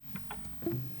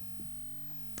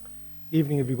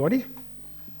Evening, everybody.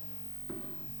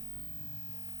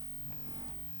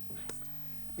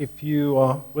 If you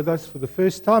are with us for the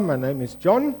first time, my name is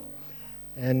John,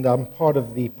 and I'm part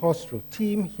of the pastoral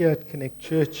team here at Connect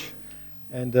Church,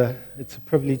 and it's a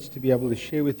privilege to be able to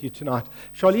share with you tonight.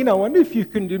 Charlene, I wonder if you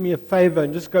can do me a favor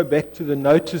and just go back to the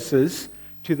notices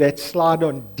to that slide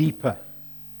on deeper.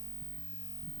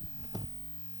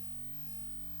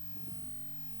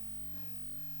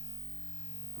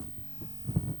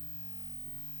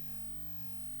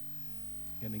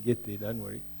 Going to get there, don't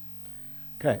worry.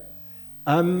 Okay.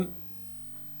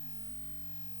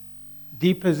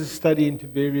 Deeper is a study into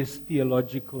various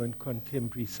theological and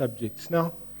contemporary subjects.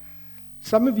 Now,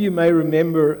 some of you may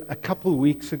remember a couple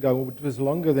weeks ago, it was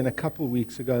longer than a couple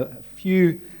weeks ago,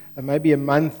 maybe a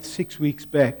month, 6 weeks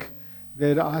back,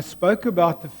 that I spoke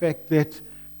about the fact that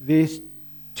there's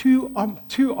too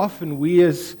often we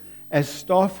as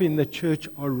staff in the church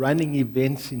are running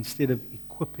events instead of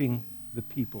equipping the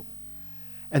people.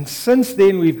 And since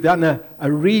then, we've done a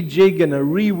rejig and a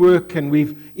rework, and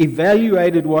we've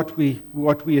evaluated what we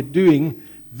are doing.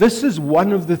 This is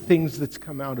one of the things that's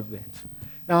come out of that.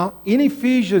 Now, in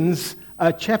Ephesians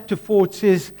chapter 4, it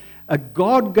says,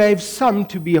 God gave some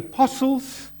to be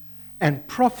apostles and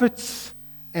prophets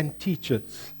and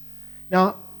teachers.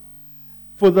 Now,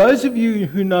 for those of you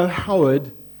who know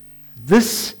Howard,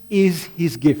 this is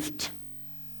his gift.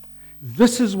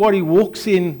 This is what he walks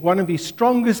in. One of his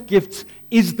strongest gifts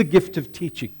is the gift of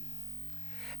teaching.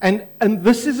 And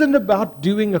this isn't about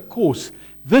doing a course.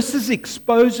 This is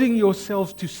exposing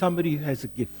yourself to somebody who has a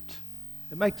gift.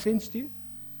 That makes sense to you?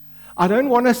 I don't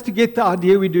want us to get the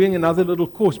idea we're doing another little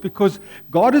course, because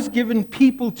God has given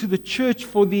people to the church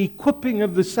for the equipping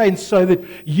of the saints so that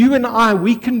you and I,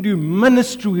 we can do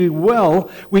ministry well,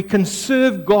 we can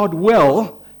serve God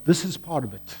well. This is part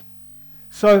of it.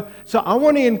 So I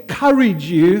want to encourage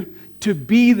you to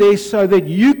be there so that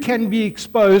you can be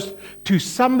exposed to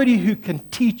somebody who can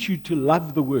teach you to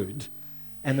love the Word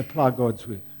and apply God's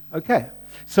Word. Okay,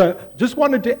 so just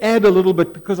wanted to add a little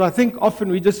bit, because I think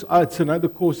often it's another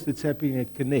course that's happening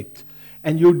at Connect,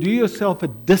 and you'll do yourself a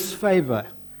disfavor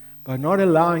by not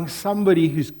allowing somebody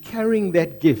who's carrying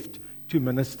that gift to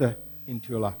minister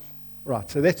into your life. Right,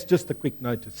 so that's just a quick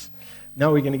notice.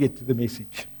 Now we're going to get to the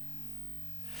message.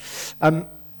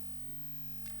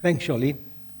 Thanks, Charlene.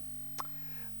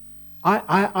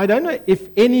 I don't know if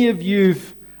any of you,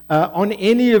 on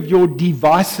any of your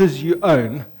devices you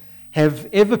own, have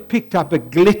ever picked up a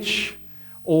glitch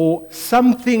or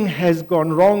something has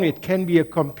gone wrong. It can be a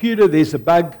computer, there's a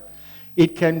bug.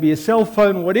 It can be a cell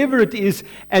phone, whatever it is,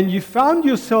 and you found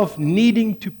yourself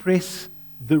needing to press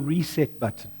the reset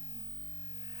button.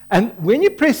 And when you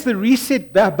press the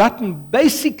reset button,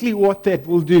 basically what that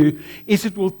will do is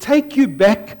it will take you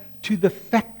back to the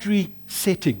factory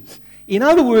settings. In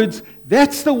other words,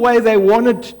 that's the way they want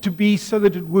it to be so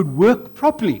that it would work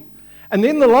properly. And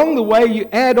then along the way, you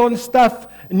add on stuff,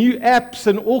 new apps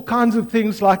and all kinds of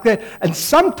things like that. And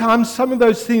sometimes some of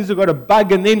those things have got a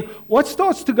bug. And then what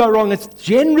starts to go wrong is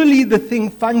generally the thing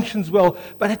functions well,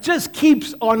 but it just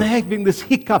keeps on having this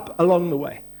hiccup along the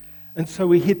way. And so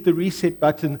we hit the reset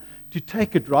button to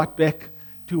take it right back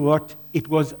to what it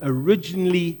was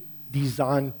originally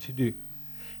designed to do.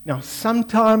 Now,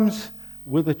 sometimes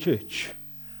with a church,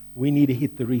 we need to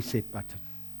hit the reset button.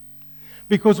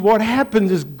 Because what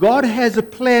happens is God has a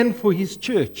plan for His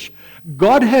church.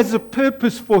 God has a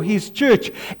purpose for His church.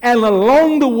 And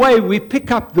along the way, we pick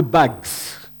up the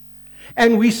bugs.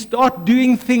 And we start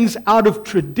doing things out of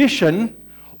tradition,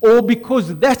 or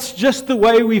because that's just the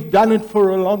way we've done it for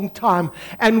a long time.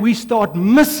 And we start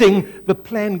missing the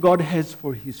plan God has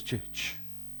for His church.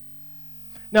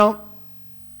 Now,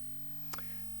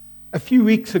 a few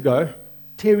weeks ago,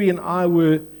 Terry and I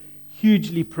were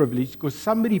hugely privileged because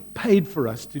somebody paid for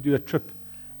us to do a trip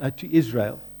to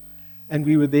Israel. And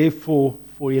we were there for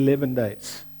 11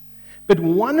 days. But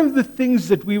one of the things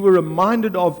that we were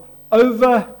reminded of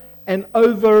over and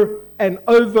over and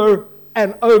over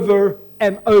and over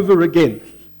and over again,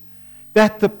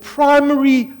 that the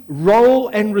primary role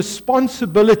and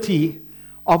responsibility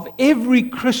of every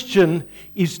Christian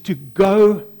is to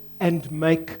go and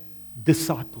make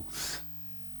disciples.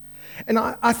 And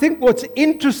I think what's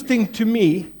interesting to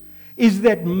me is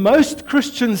that most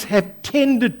Christians have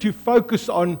tended to focus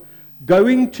on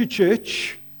going to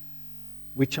church,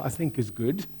 which I think is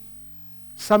good.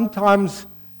 Sometimes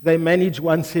they manage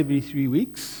once every 3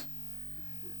 weeks.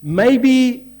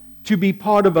 Maybe to be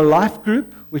part of a life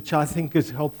group, which I think is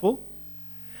helpful.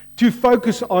 To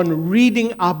focus on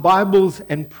reading our Bibles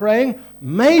and praying,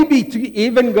 maybe to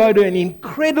even go to an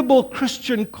incredible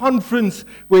Christian conference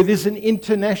where there's an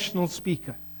international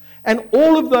speaker. And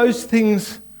all of those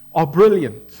things are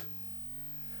brilliant.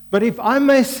 But if I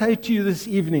may say to you this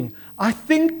evening, I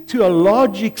think to a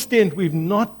large extent we've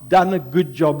not done a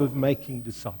good job of making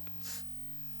disciples.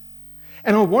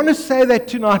 And I want to say that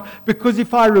tonight because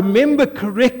if I remember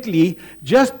correctly,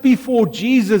 just before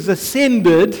Jesus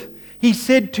ascended, he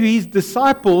said to his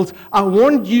disciples, I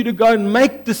want you to go and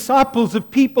make disciples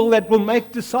of people that will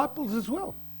make disciples as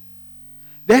well.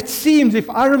 That seems, if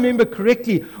I remember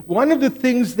correctly, one of the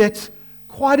things that's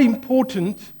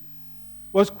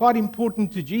was quite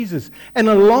important to Jesus. And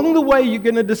along the way, you're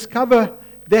going to discover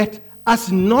that us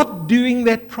not doing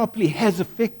that properly has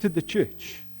affected the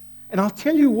church. And I'll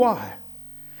tell you why.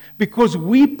 Because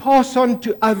we pass on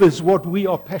to others what we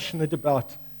are passionate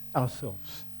about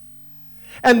ourselves.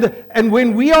 And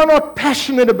when we are not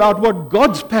passionate about what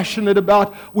God's passionate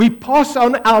about, we pass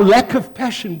on our lack of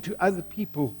passion to other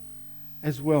people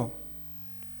as well.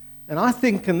 And I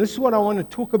think, and this is what I want to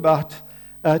talk about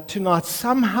tonight,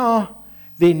 somehow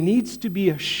there needs to be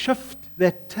a shift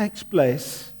that takes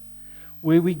place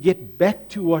where we get back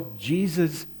to what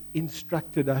Jesus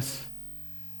instructed us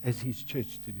as his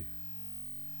church to do.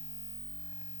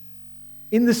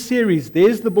 In the series,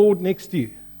 there's the board next to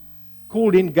you,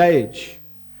 called Engage.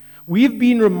 We've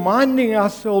been reminding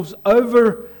ourselves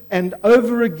over and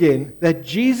over again that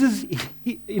Jesus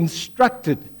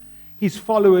instructed his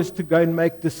followers to go and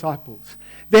make disciples.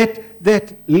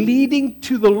 That leading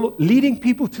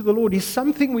people to the Lord is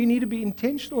something we need to be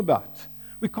intentional about.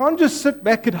 We can't just sit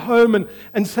back at home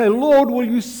and say, Lord, will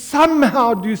you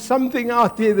somehow do something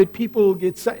out there that people will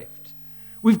get saved?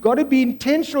 We've got to be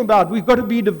intentional about it. We've got to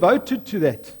be devoted to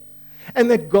that.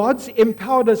 And that God's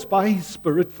empowered us by his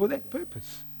Spirit for that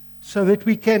purpose, so that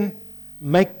we can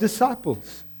make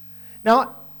disciples.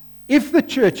 Now, if the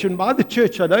church, and by the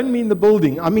church I don't mean the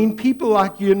building, I mean people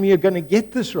like you and me are going to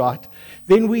get this right,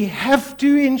 then we have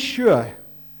to ensure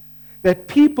that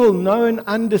people know and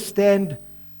understand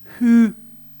who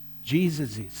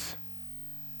Jesus is.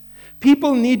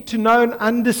 People need to know and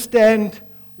understand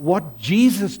what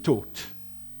Jesus taught.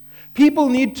 People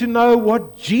need to know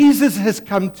what Jesus has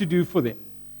come to do for them.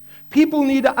 People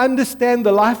need to understand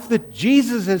the life that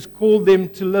Jesus has called them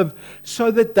to live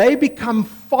so that they become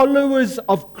followers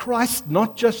of Christ,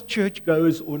 not just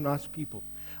churchgoers or nice people.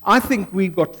 I think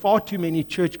we've got far too many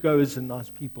churchgoers and nice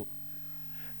people.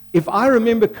 If I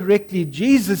remember correctly,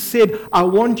 Jesus said, I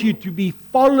want you to be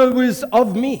followers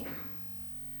of me.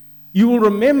 You will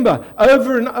remember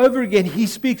over and over again, he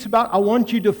speaks about, I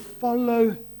want you to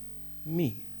follow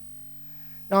me.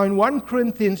 Now, in 1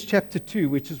 Corinthians chapter 2,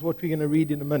 which is what we're going to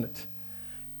read in a minute,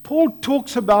 Paul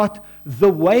talks about the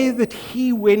way that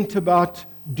he went about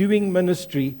doing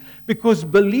ministry, because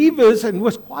believers, and it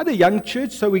was quite a young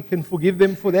church, so we can forgive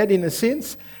them for that in a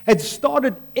sense, had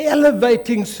started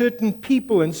elevating certain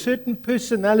people and certain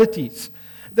personalities.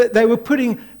 They were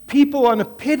putting people on a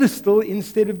pedestal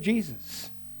instead of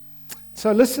Jesus.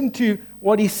 So listen to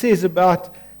what he says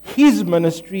about his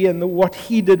ministry and what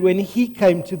he did when he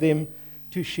came to them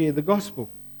to share the gospel.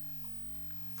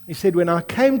 He said, when I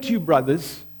came to you,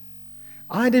 brothers,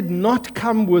 I did not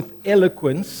come with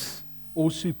eloquence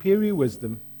or superior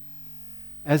wisdom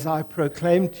as I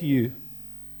proclaimed to you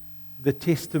the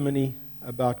testimony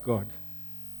about God.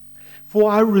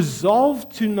 For I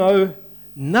resolved to know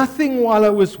nothing while I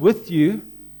was with you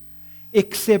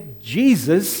except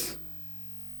Jesus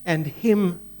and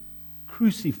him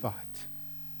crucified.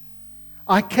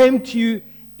 I came to you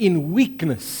in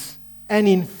weakness and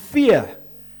in fear,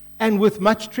 and with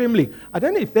much trembling. I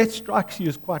don't know if that strikes you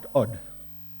as quite odd.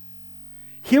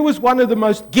 Here was one of the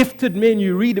most gifted men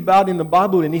you read about in the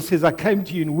Bible, and he says, I came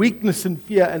to you in weakness and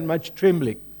fear and much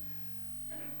trembling.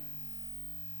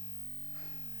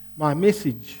 My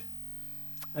message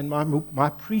and my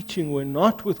preaching were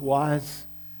not with wise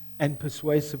and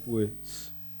persuasive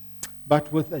words,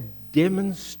 but with a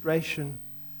demonstration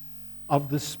of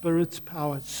the Spirit's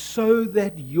power, so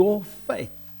that your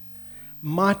faith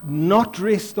might not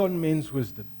rest on men's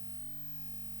wisdom,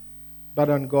 but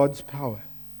on God's power.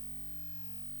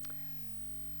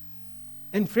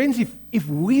 And friends, if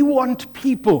we want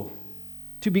people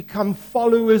to become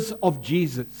followers of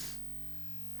Jesus,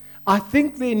 I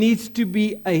think there needs to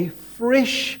be a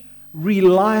fresh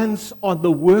reliance on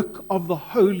the work of the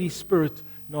Holy Spirit,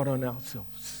 not on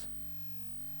ourselves.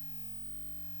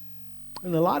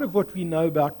 In the light of what we know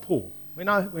about Paul, when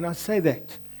I say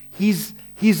that,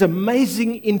 his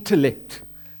amazing intellect,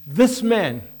 this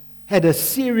man had a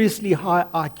seriously high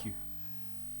IQ.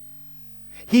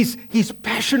 His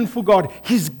passion for God,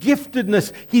 his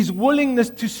giftedness, his willingness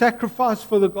to sacrifice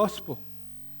for the gospel.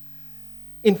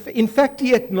 In fact,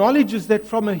 he acknowledges that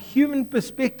from a human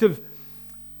perspective,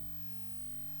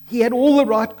 He had all the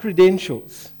right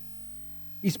credentials.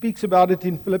 He speaks about it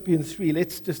in Philippians 3.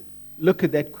 Let's just look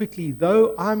at that quickly.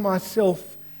 Though I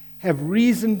myself have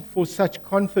reason for such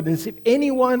confidence, if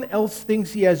anyone else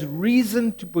thinks he has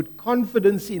reason to put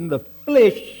confidence in the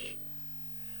flesh,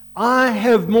 I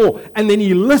have more. And then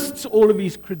he lists all of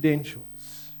his credentials.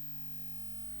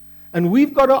 And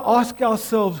we've got to ask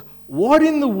ourselves, what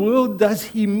in the world does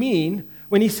he mean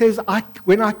when he says,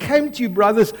 when I came to you,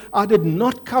 brothers, I did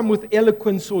not come with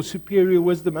eloquence or superior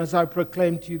wisdom as I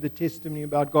proclaimed to you the testimony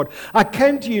about God. I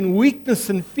came to you in weakness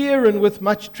and fear and with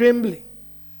much trembling.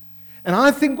 And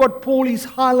I think what Paul is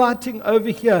highlighting over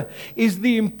here is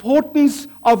the importance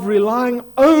of relying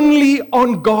only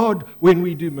on God when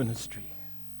we do ministry.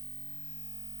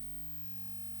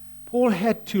 Paul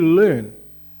had to learn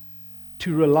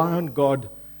to rely on God,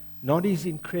 not his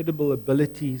incredible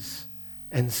abilities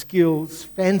and skills,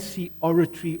 fancy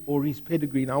oratory, or his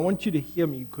pedigree. And I want you to hear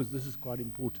me because this is quite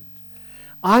important.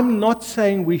 I'm not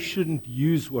saying we shouldn't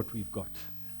use what we've got.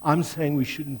 I'm saying we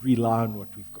shouldn't rely on what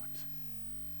we've got.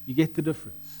 You get the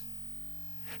difference?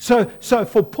 So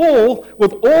for Paul,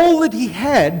 with all that he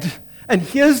had, and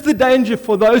here's the danger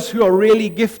for those who are really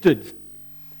gifted,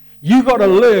 you got to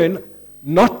learn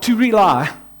not to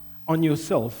rely on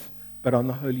yourself, but on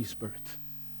the Holy Spirit.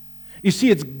 You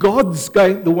see, it's God's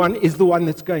the one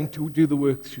that's going to do the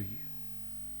work through you.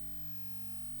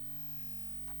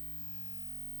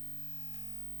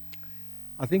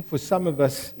 I think for some of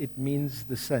us, it means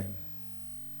the same.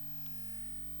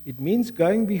 It means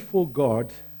going before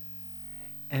God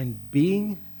and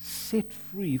being set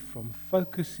free from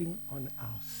focusing on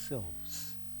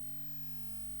ourselves.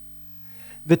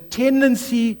 The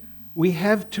tendency we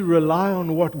have to rely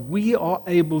on what we are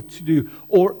able to do,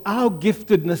 or our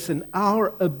giftedness and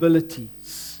our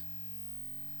abilities.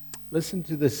 Listen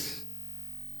to this.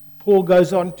 Paul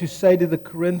goes on to say to the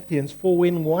Corinthians, for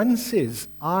when one says,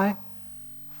 I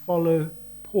follow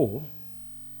Paul,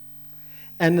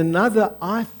 and another,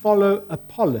 I follow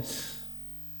Apollos,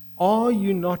 are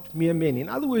you not mere men? In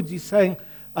other words, he's saying,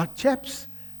 chaps,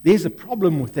 there's a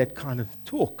problem with that kind of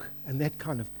talk and that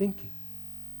kind of thinking.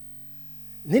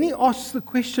 And then he asks the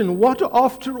question, what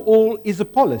after all is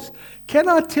Apollos? Can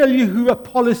I tell you who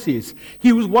Apollos is?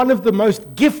 He was one of the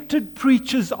most gifted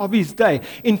preachers of his day.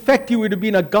 In fact, he would have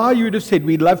been a guy you would have said,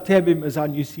 we'd love to have him as our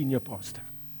new senior pastor.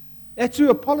 That's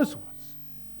who Apollos was.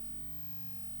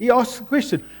 He asks the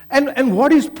question, and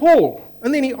what is Paul?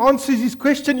 And then he answers his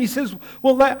question. He says,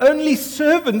 well, they're only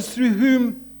servants through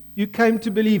whom you came to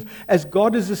believe, as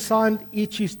God has assigned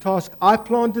each his task. I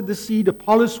planted the seed,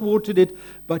 Apollos watered it,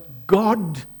 but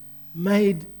God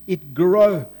made it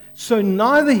grow. So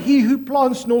neither he who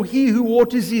plants nor he who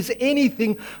waters is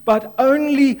anything, but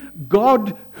only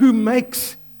God who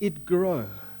makes it grow.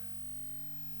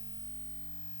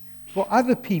 For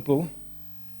other people,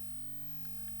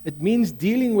 it means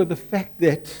dealing with the fact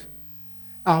that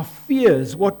our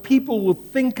fears, what people will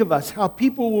think of us, how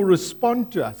people will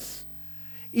respond to us,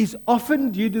 is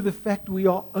often due to the fact we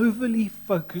are overly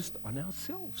focused on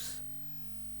ourselves.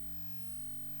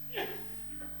 I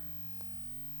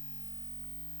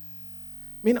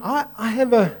mean, I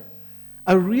have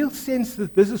a real sense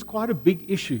that this is quite a big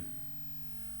issue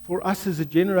for us as a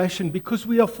generation, because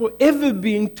we are forever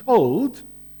being told,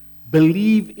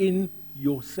 believe in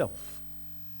yourself.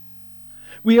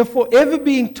 We are forever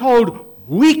being told,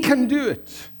 we can do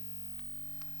it.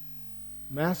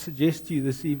 May I suggest to you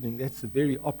this evening, that's the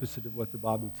very opposite of what the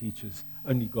Bible teaches.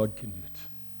 Only God can do it.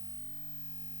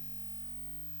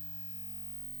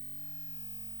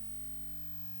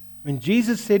 When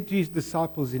Jesus said to his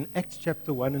disciples in Acts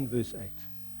chapter 1 and verse 8,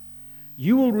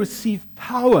 you will receive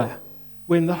power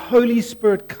when the Holy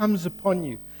Spirit comes upon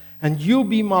you, and you'll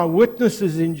be my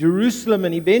witnesses in Jerusalem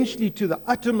and eventually to the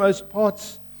uttermost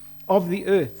parts of the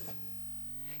earth.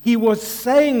 He was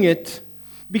saying it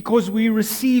because we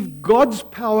receive God's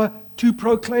power to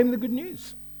proclaim the good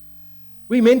news.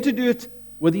 We're meant to do it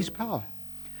with his power.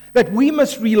 That we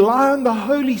must rely on the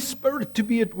Holy Spirit to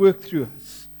be at work through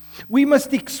us. We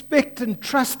must expect and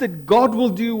trust that God will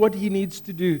do what he needs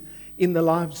to do in the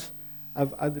lives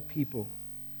of other people.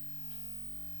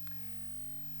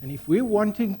 And if we're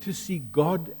wanting to see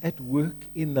God at work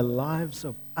in the lives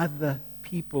of other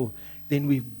people, then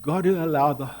we've got to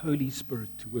allow the Holy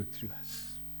Spirit to work through us.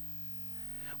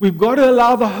 We've got to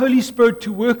allow the Holy Spirit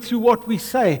to work through what we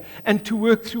say and to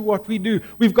work through what we do.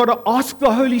 We've got to ask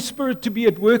the Holy Spirit to be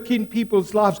at work in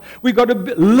people's lives. We've got to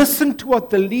listen to what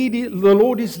the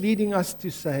Lord is leading us to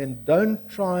say, and don't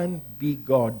try and be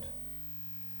God,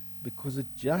 because it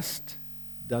just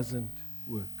doesn't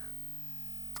work.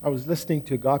 I was listening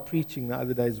to a guy preaching the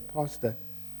other day as a pastor,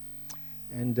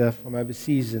 and from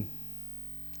overseas, and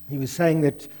he was saying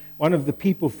that one of the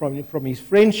people from his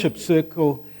friendship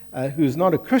circle, who is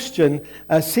not a Christian,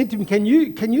 said to him, can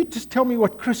you just tell me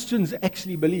what Christians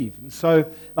actually believe? And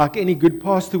so, like any good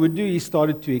pastor would do, he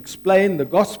started to explain the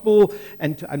gospel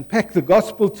and to unpack the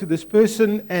gospel to this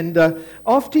person. And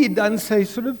after he'd done so, he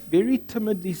sort of very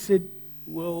timidly said,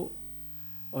 well,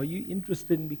 are you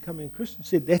interested in becoming a Christian? He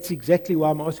said, that's exactly why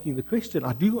I'm asking the question.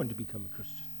 I do want to become a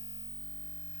Christian.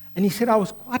 And he said, I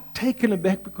was quite taken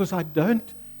aback because I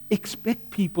don't expect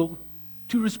people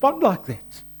to respond like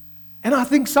that. And I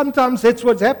think sometimes that's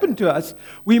what's happened to us.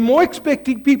 We're more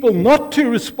expecting people not to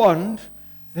respond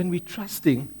than we're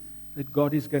trusting that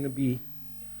God is going to be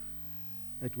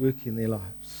at work in their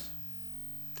lives.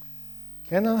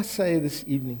 Can I say this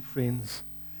evening, friends,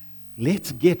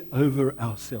 let's get over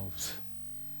ourselves.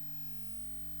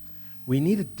 We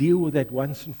need to deal with that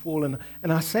once and for all.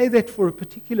 And I say that for a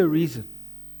particular reason.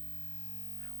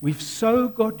 We've so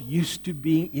got used to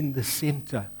being in the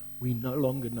center, we no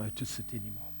longer notice it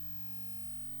anymore.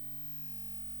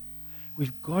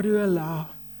 We've got to allow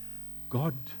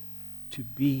God to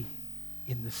be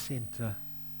in the center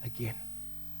again.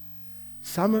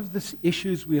 Some of the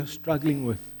issues we are struggling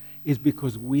with is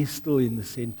because we're still in the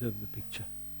center of the picture.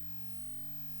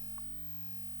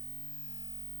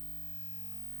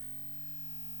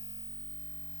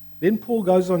 Then Paul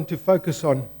goes on to focus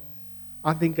on,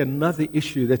 I think, another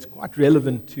issue that's quite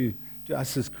relevant to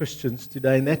us as Christians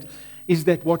today, and that is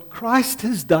that what Christ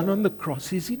has done on the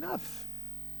cross is enough.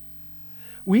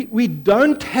 We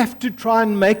don't have to try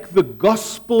and make the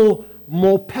gospel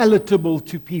more palatable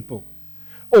to people,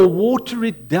 or water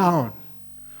it down,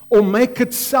 or make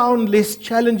it sound less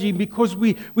challenging because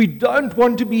we don't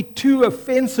want to be too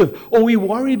offensive, or we're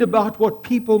worried about what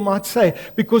people might say.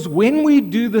 Because when we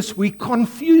do this, we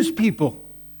confuse people.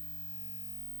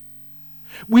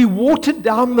 We water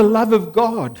down the love of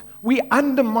God. We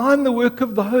undermine the work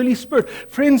of the Holy Spirit.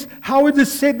 Friends, Howard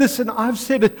has said this, and I've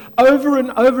said it over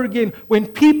and over again. When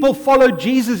people follow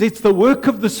Jesus, it's the work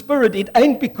of the Spirit. It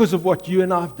ain't because of what you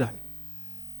and I have done.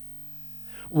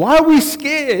 Why are we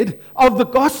scared of the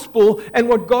gospel and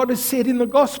what God has said in the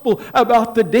gospel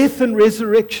about the death and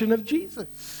resurrection of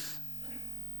Jesus?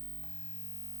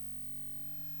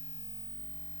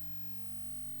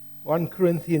 1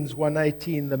 Corinthians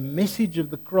 1:18, the message of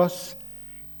the cross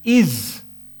is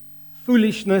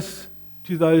foolishness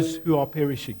to those who are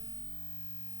perishing.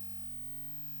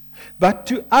 But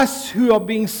to us who are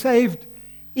being saved,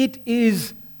 it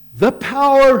is the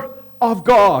power of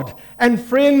God. And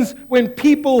friends, when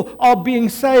people are being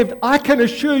saved, I can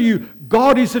assure you,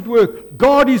 God is at work.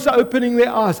 God is opening their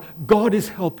eyes. God is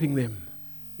helping them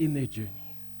in their journey.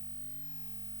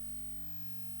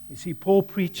 You see, Paul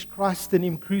preached Christ and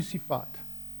Him crucified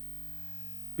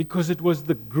because it was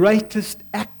the greatest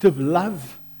act of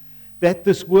love that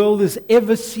this world has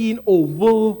ever seen or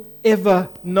will ever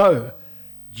know.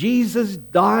 Jesus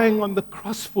dying on the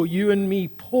cross for you and me.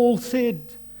 Paul said,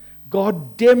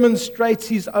 God demonstrates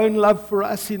His own love for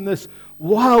us in this.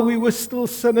 While we were still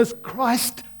sinners,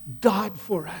 Christ died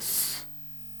for us.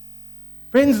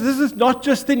 Friends, this is not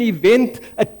just an event,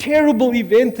 a terrible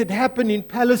event that happened in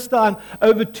Palestine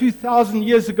over 2,000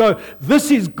 years ago.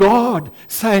 This is God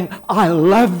saying, I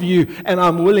love you and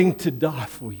I'm willing to die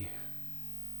for you.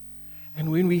 And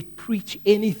when we preach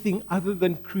anything other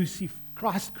than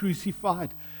Christ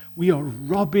crucified, we are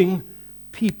robbing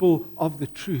people of the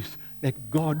truth that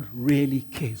God really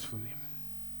cares for them.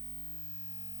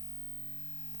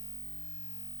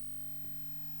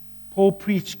 Paul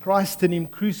preached Christ and Him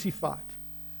crucified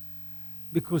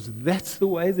because that's the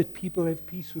way that people have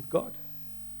peace with God.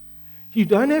 You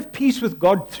don't have peace with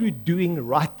God through doing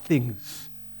right things.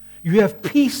 You have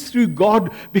peace through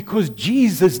God because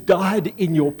Jesus died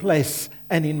in your place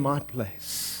and in my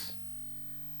place.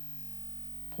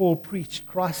 Paul preached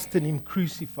Christ and Him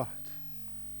crucified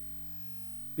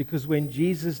because when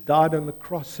Jesus died on the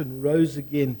cross and rose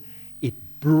again, it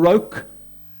broke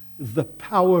the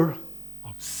power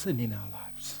of sin in our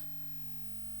lives.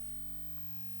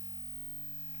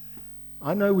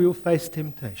 I know we will face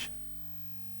temptation.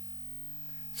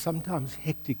 Sometimes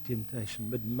hectic temptation.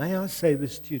 But may I say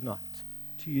this to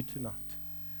you tonight.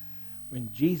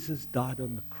 When Jesus died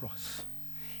on the cross,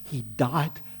 He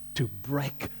died to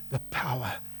break the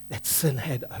power that sin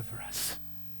had over us.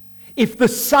 If the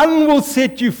Son will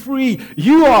set you free,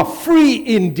 you are free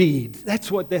indeed.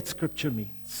 That's what that scripture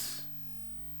means.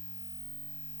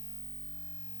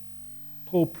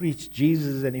 Paul preached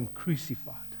Jesus and Him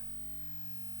crucified.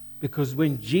 Because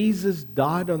when Jesus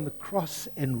died on the cross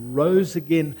and rose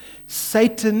again,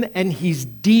 Satan and his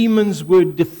demons were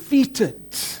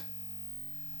defeated.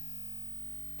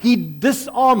 He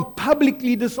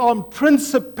publicly disarmed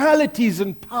principalities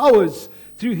and powers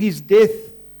through his death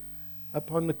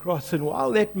upon the cross. And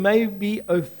while that may be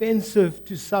offensive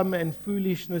to some and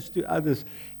foolishness to others,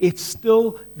 it's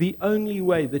still the only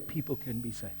way that people can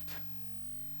be saved.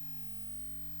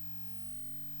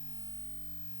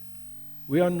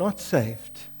 We are not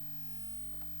saved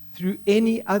through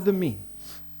any other means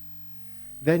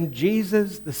than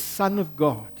Jesus, the Son of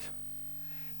God,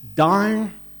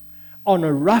 dying on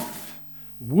a rough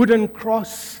wooden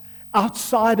cross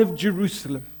outside of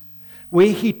Jerusalem,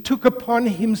 where he took upon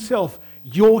himself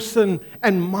your sin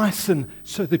and my sin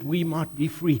so that we might be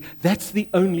free. That's the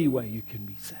only way you can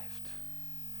be saved.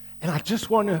 And I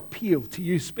just want to appeal to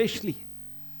you, especially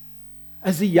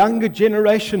as a younger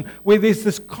generation, where there's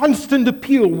this constant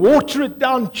appeal: water it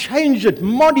down, change it,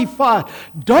 modify it.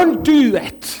 Don't do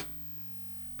that,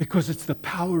 because it's the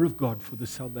power of God for the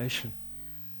salvation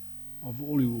of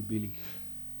all who will believe.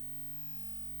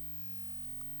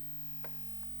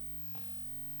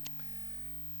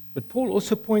 But Paul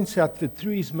also points out that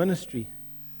through his ministry,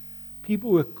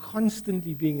 people were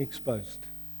constantly being exposed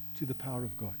to the power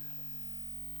of God.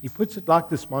 He puts it like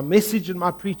this: my message and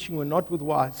my preaching were not with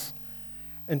wise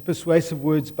and persuasive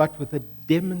words, but with a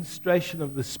demonstration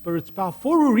of the Spirit's power,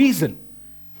 for a reason.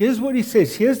 Here's what he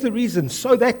says. Here's the reason: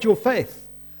 so that your faith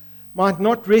might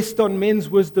not rest on men's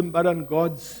wisdom, but on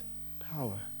God's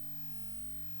power.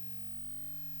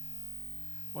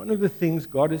 One of the things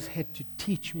God has had to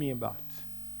teach me about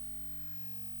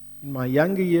in my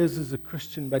younger years as a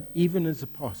Christian, but even as a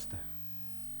pastor,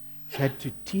 He's had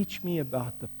to teach me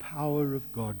about the power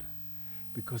of God,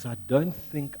 because I don't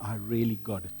think I really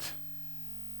got it.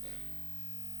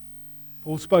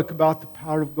 Paul spoke about the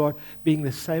power of God being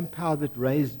the same power that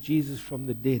raised Jesus from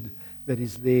the dead that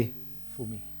is there for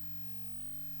me.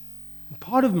 And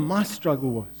part of my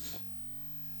struggle was,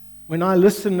 when I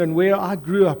listened and where I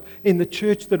grew up, in the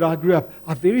church that I grew up,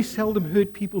 I very seldom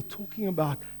heard people talking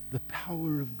about the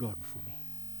power of God for me.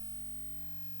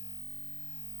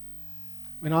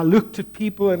 When I looked at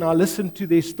people and I listened to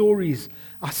their stories,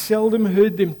 I seldom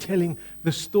heard them telling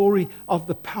the story of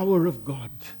the power of God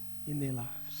in their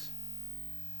lives.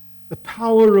 The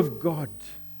power of God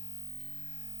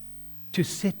to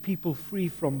set people free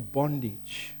from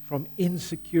bondage, from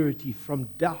insecurity, from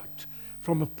doubt,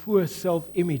 from a poor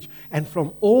self-image, and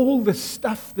from all the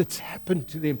stuff that's happened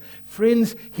to them.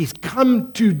 Friends, He's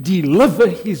come to deliver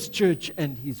His church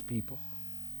and His people.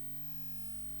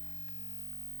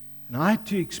 And I had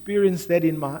to experience that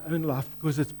in my own life,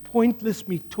 because it's pointless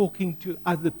me talking to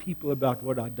other people about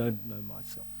what I don't know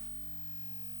myself.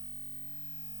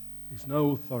 There's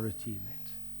no authority in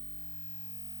that.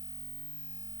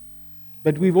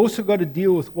 But we've also got to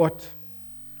deal with what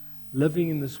living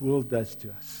in this world does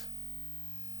to us.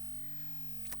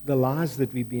 The lies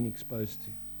that we've been exposed to.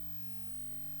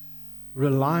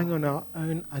 Relying on our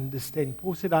own understanding.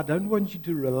 Paul said, I don't want you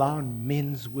to rely on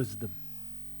men's wisdom,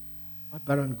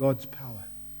 but on God's power.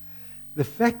 The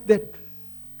fact that,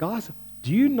 guys,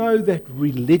 do you know that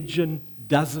religion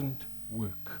doesn't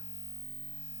work?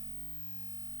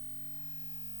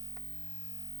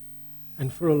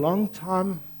 And for a long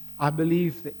time, I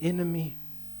believe the enemy,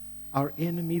 our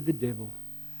enemy, the devil,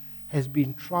 has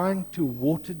been trying to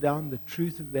water down the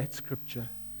truth of that scripture,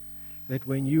 that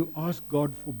when you ask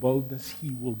God for boldness, He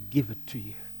will give it to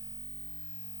you.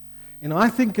 And I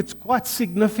think it's quite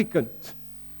significant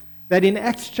that in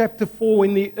Acts chapter 4,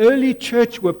 when the early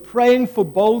church were praying for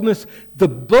boldness, the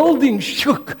building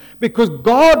shook, because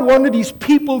God wanted His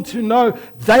people to know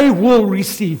they will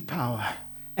receive power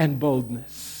and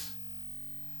boldness.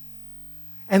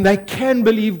 And they can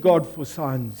believe God for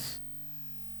signs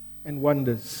and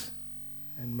wonders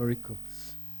and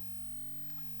miracles.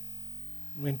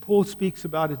 When Paul speaks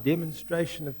about a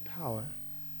demonstration of power,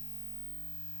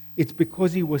 it's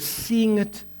because he was seeing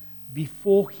it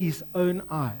before his own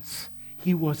eyes.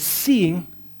 He was seeing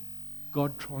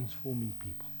God transforming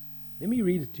people. Let me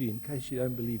read it to you in case you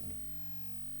don't believe me.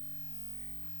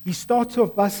 He starts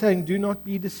off by saying, do not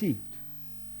be deceived.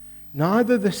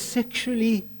 Neither the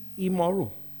sexually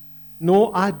immoral,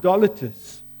 nor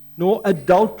idolaters, nor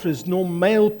adulterers, nor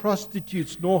male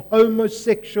prostitutes, nor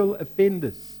homosexual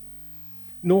offenders,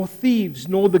 nor thieves,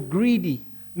 nor the greedy,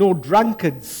 nor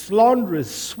drunkards, slanderers,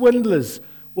 swindlers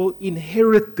will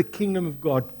inherit the kingdom of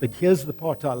God. But here's the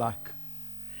part I like.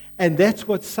 And that's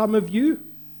what some of you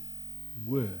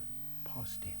were,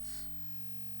 past tense.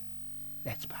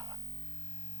 That's power.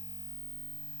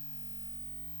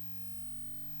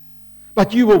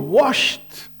 But you were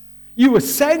washed. You were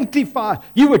sanctified.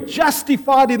 You were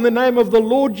justified in the name of the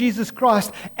Lord Jesus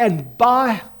Christ and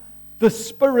by the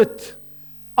Spirit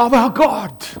of our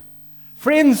God.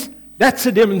 Friends, that's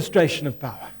a demonstration of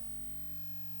power.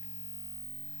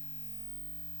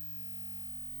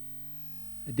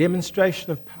 A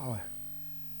demonstration of power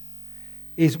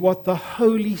is what the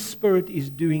Holy Spirit is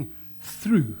doing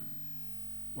through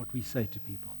what we say to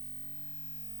people.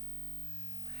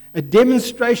 A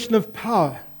demonstration of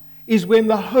power is when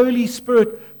the Holy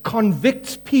Spirit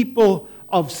convicts people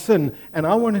of sin. And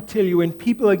I want to tell you, when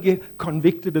people get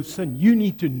convicted of sin, you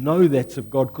need to know that's of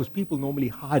God, because people normally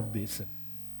hide their sin.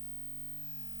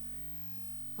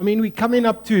 I mean, we're coming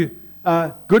up to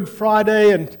Good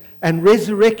Friday and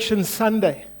Resurrection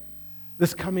Sunday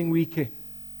this coming weekend.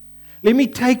 Let me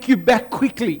take you back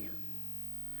quickly,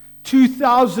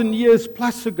 2,000 years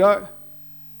plus ago,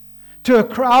 to a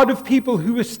crowd of people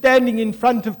who were standing in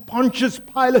front of Pontius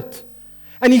Pilate.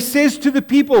 And he says to the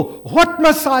people, "What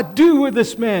must I do with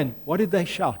this man?" What did they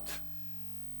shout?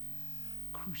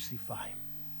 "Crucify him.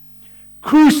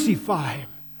 Crucify him.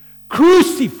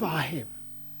 Crucify him."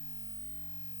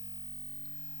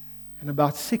 And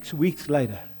about 6 weeks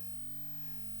later,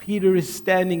 Peter is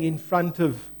standing in front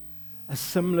of a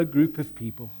similar group of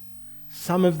people.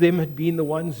 Some of them had been the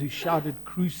ones who shouted,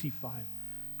 "Crucify him.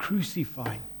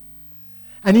 Crucify him."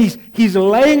 And he's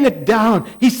laying it down.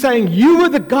 He's saying, "You were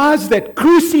the guys that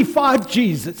crucified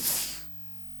Jesus."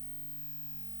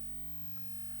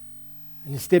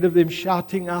 And instead of them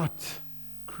shouting out,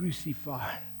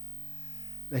 "Crucify,"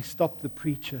 they stop the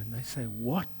preacher and they say,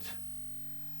 "What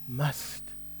must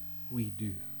we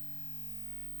do?"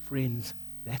 Friends,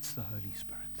 that's the Holy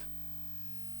Spirit.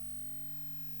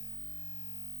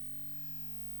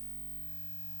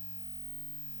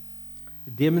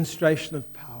 A demonstration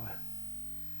of power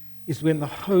is when the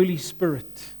Holy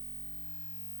Spirit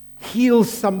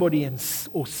heals somebody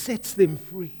or sets them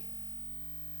free.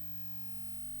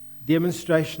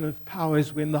 Demonstration of power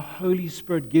is when the Holy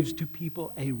Spirit gives to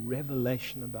people a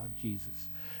revelation about Jesus.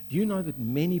 Do you know that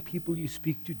many people you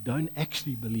speak to don't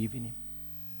actually believe in Him?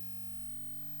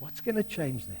 What's going to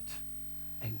change that?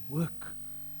 A work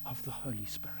of the Holy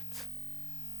Spirit.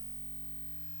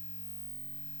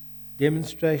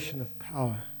 Demonstration of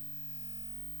power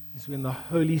is when the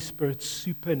Holy Spirit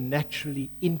supernaturally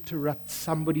interrupts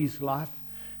somebody's life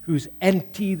who's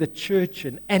anti the church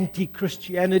and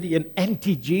anti-Christianity and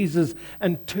anti-Jesus,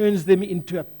 and turns them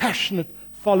into a passionate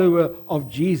follower of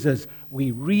Jesus.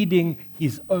 We're reading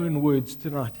his own words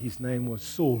tonight. His name was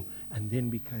Saul and then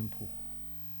became Paul.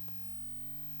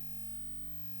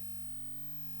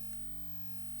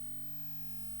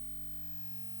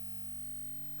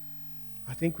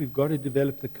 I think we've got to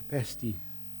develop the capacity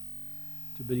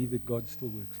to believe that God still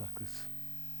works like this.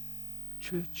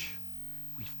 Church,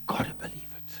 we've got to believe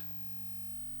it.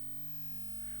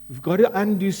 We've got to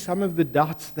undo some of the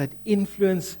doubts that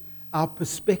influence our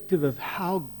perspective of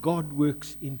how God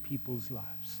works in people's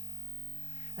lives.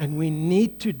 And we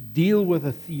need to deal with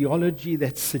a theology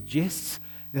that suggests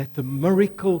that the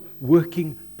miracle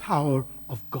working power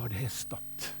of God has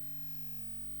stopped.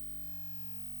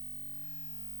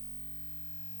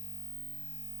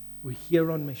 We're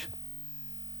here on mission.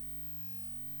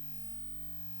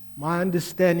 My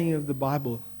understanding of the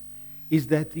Bible is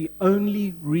that the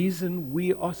only reason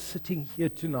we are sitting here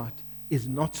tonight is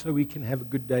not so we can have a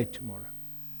good day tomorrow.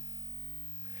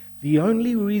 The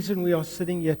only reason we are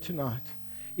sitting here tonight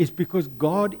is because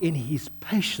God, in His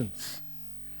patience,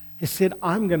 has said,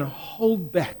 "I'm going to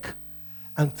hold back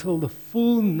until the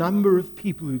full number of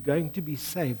people who are going to be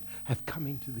saved have come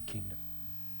into the kingdom."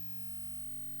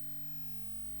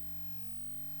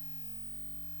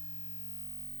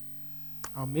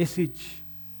 Our message,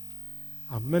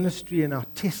 our ministry, and our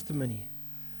testimony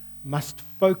must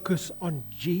focus on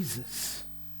Jesus.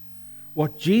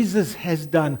 What Jesus has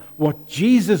done, what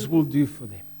Jesus will do for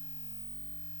them.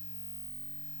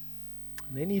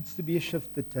 And there needs to be a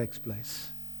shift that takes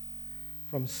place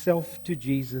from self to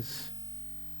Jesus,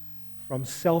 from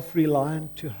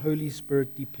self-reliant to Holy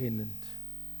Spirit dependent,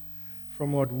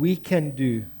 from what we can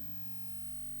do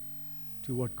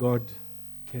to what God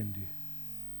can do.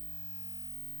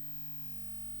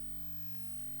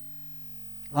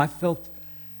 I felt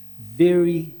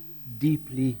very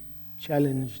deeply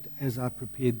challenged as I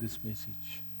prepared this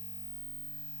message.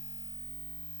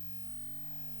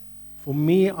 For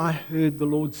me, I heard the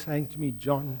Lord saying to me,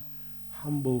 "John,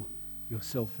 humble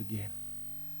yourself again.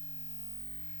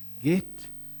 Get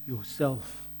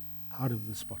yourself out of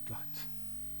the spotlight."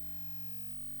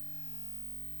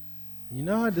 And you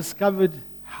know, I discovered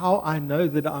how I know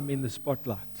that I'm in the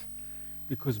spotlight,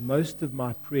 because most of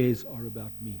my prayers are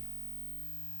about me.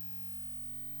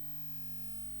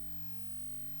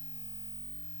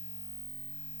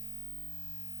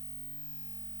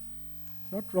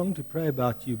 It's not wrong to pray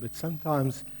about you, but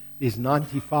sometimes there's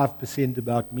 95%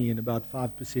 about me and about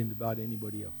 5% about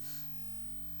anybody else.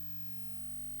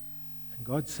 And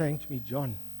God's saying to me,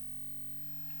 John,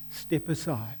 step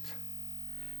aside.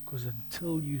 Because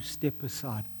until you step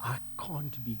aside, I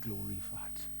can't be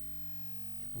glorified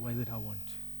in the way that I want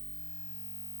to.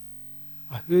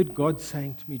 I heard God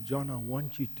saying to me, John, I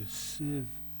want you to serve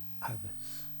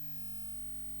others.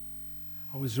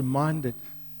 I was reminded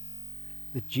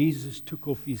that Jesus took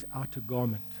off his outer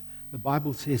garment. The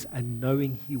Bible says, and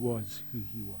knowing he was who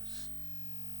he was,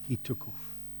 he took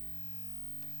off.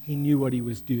 He knew what he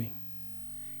was doing.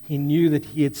 He knew that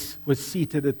he was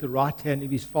seated at the right hand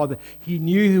of his Father. He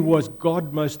knew he was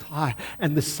God Most High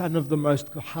and the Son of the Most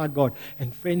High God.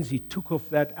 And friends, he took off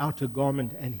that outer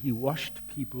garment and he washed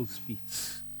people's feet.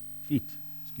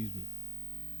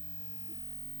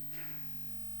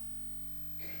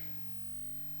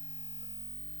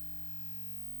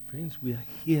 Friends, we are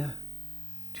here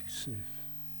to serve.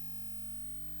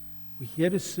 We're here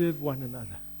to serve one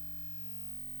another.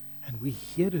 And we're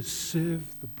here to serve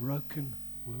the broken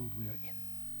world we are in.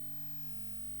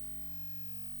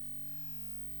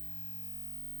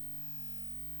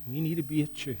 We need to be a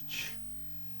church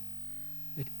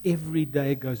that every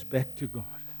day goes back to God.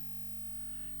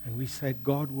 And we say,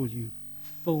 God, will you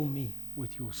fill me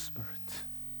with your Spirit?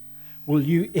 Will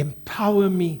you empower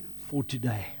me for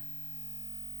today?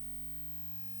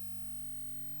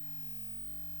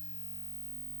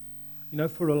 You know,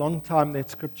 for a long time, that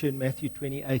scripture in Matthew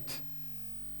 28,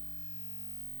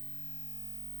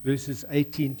 verses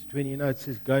 18 to 20, it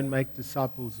says, go and make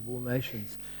disciples of all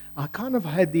nations. I kind of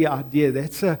had the idea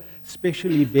that's a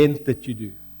special event that you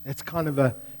do. That's kind of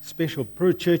a special.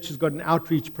 Per church has got an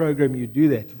outreach program, you do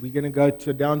that. If we're going to go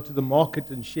down to the market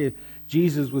and share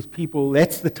Jesus with people,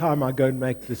 that's the time I go and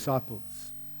make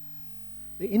disciples.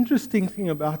 The interesting thing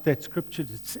about that scripture,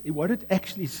 what it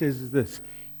actually says is this: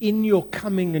 in your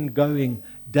coming and going,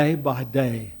 day by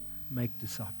day, make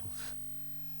disciples.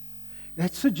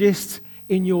 That suggests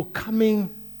in your coming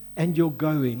and your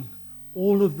going,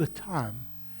 all of the time,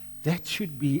 that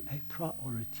should be a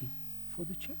priority for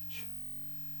the church.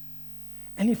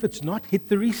 And if it's not, hit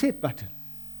the reset button.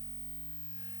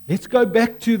 Let's go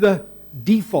back to the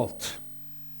default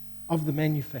of the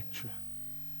manufacturer.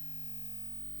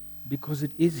 Because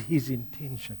it is his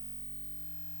intention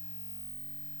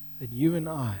that you and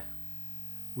I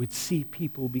would see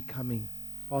people becoming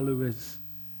followers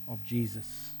of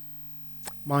Jesus.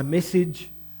 My message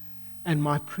and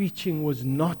my preaching was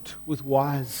not with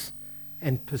wise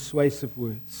and persuasive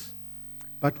words,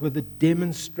 but with a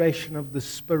demonstration of the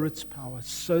Spirit's power,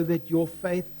 so that your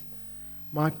faith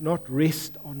might not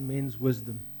rest on men's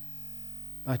wisdom,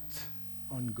 but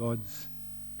on God's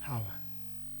power.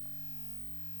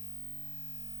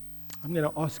 I'm going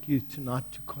to ask you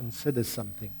tonight to consider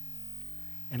something,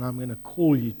 and I'm going to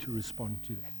call you to respond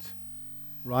to that.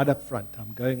 Right up front,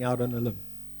 I'm going out on a limb.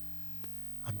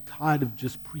 I'm tired of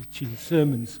just preaching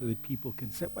sermons so that people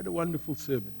can say, what a wonderful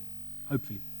sermon,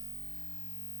 hopefully.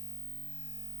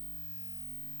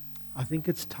 I think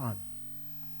it's time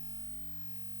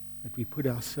that we put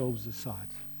ourselves aside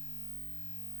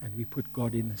and we put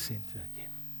God in the center again.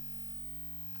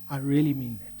 I really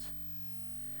mean that.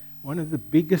 One of the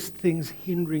biggest things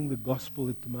hindering the gospel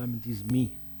at the moment is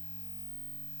me.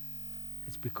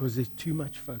 It's because there's too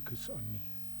much focus on me.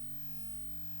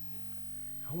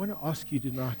 I want to ask you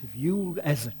tonight, if you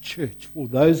as a church, for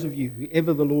those of you,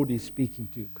 whoever the Lord is speaking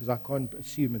to, because I can't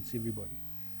assume it's everybody,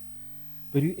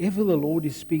 but whoever the Lord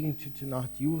is speaking to tonight,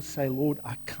 you will say, Lord,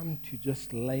 I come to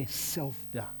just lay self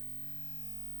down.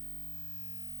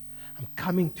 I'm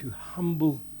coming to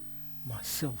humble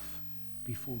myself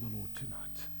before the Lord tonight.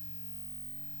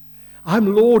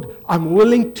 I'm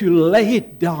willing to lay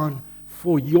it down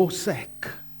for your sake.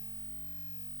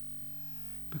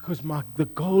 Because the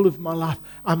goal of my life,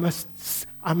 I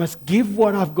must give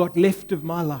what I've got left of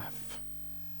my life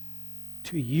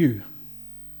to you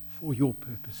for your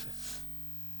purposes.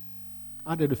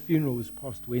 I did a funeral this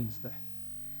past Wednesday.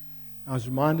 I was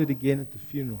reminded again at the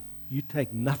funeral, you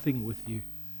take nothing with you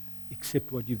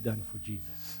except what you've done for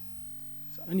Jesus.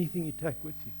 It's the only thing you take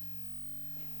with you.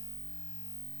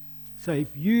 So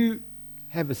if you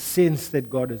have a sense that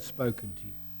God has spoken to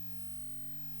you,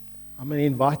 I'm going to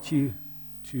invite you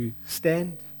to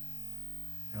stand,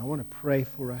 and I want to pray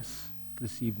for us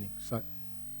this evening. So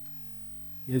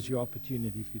here's your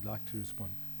opportunity if you'd like to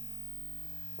respond.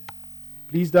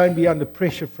 Please don't be under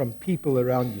pressure from people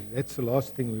around you. That's the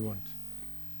last thing we want.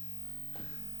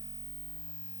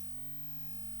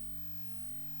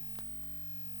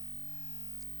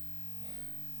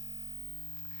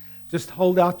 Just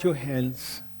hold out your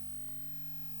hands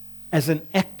as an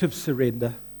act of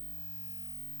surrender,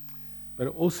 but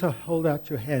also hold out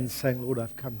your hands saying, Lord,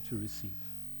 I've come to receive.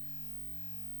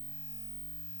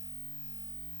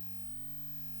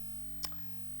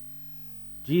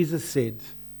 Jesus said,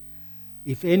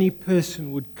 if any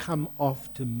person would come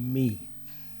after me,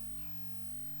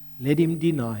 let him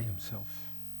deny himself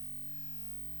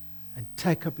and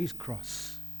take up his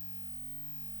cross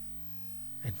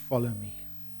and follow me.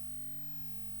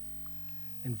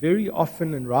 And very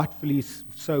often, and rightfully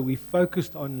so, we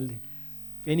focused on,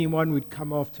 if anyone would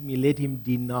come after me, let him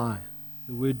deny.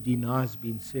 The word deny has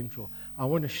been central. I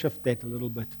want to shift that a little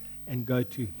bit and go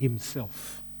to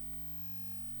himself.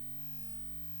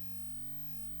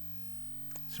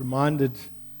 It's reminded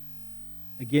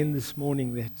again this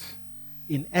morning that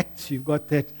in Acts you've got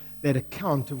that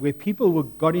account of where people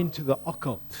got into the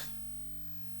occult.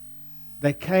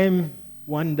 They came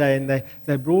one day and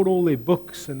they brought all their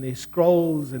books and their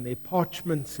scrolls and their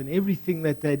parchments and everything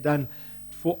that they'd done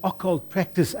for occult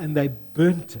practice, and they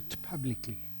burnt it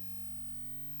publicly.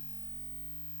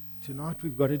 Tonight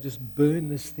we've got to just burn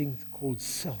this thing called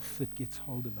self that gets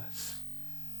hold of us.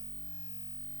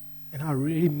 And I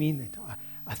really mean that.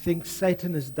 I think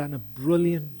Satan has done a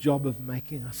brilliant job of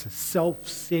making us a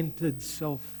self-centered,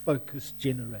 self-focused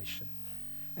generation.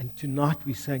 And tonight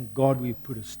we're saying, God, we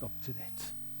put a stop to that.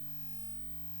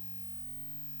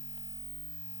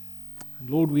 And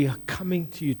Lord, we are coming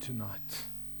to you tonight,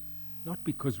 not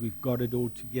because we've got it all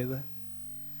together.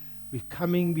 We're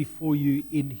coming before you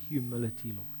in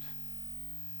humility, Lord.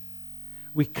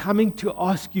 We're coming to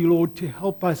ask you, Lord, to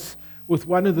help us with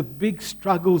one of the big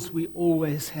struggles we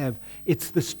always have.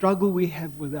 It's the struggle we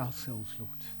have with ourselves,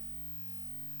 Lord.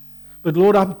 But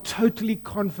Lord, I'm totally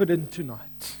confident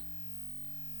tonight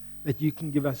that you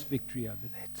can give us victory over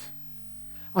that.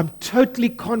 I'm totally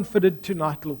confident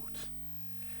tonight, Lord,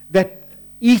 that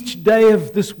each day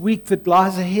of this week that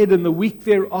lies ahead and the week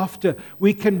thereafter,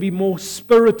 we can be more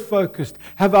Spirit-focused,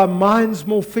 have our minds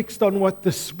more fixed on what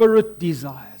the Spirit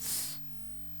desires.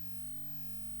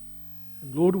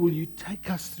 And Lord, will you take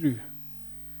us through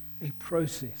a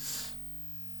process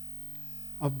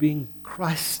of being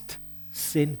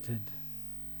Christ-centered,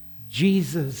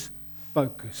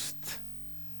 Jesus-focused,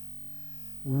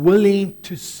 willing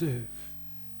to serve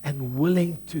and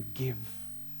willing to give.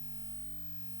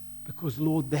 Because,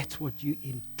 Lord, that's what you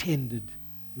intended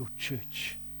your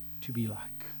church to be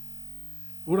like.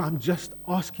 Lord, I'm just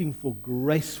asking for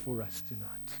grace for us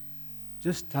tonight.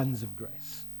 Just tons of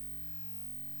grace.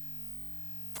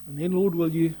 And then, Lord, will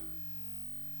you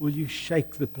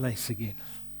shake the place again?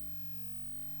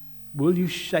 Will you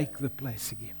shake the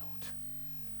place again, Lord?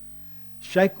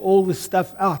 Shake all the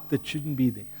stuff out that shouldn't be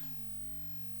there.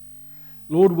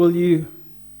 Lord, will you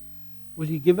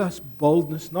give us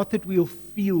boldness, not that we'll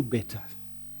feel better,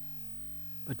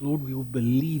 but Lord, we will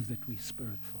believe that we're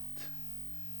Spirit-filled.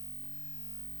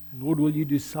 And Lord, will you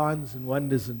do signs and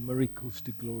wonders and miracles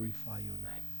to glorify your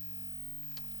name?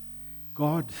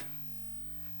 God,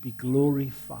 be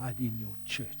glorified in your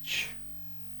church.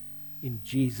 In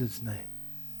Jesus' name.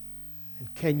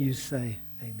 And can you say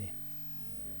amen?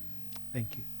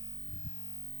 Thank you.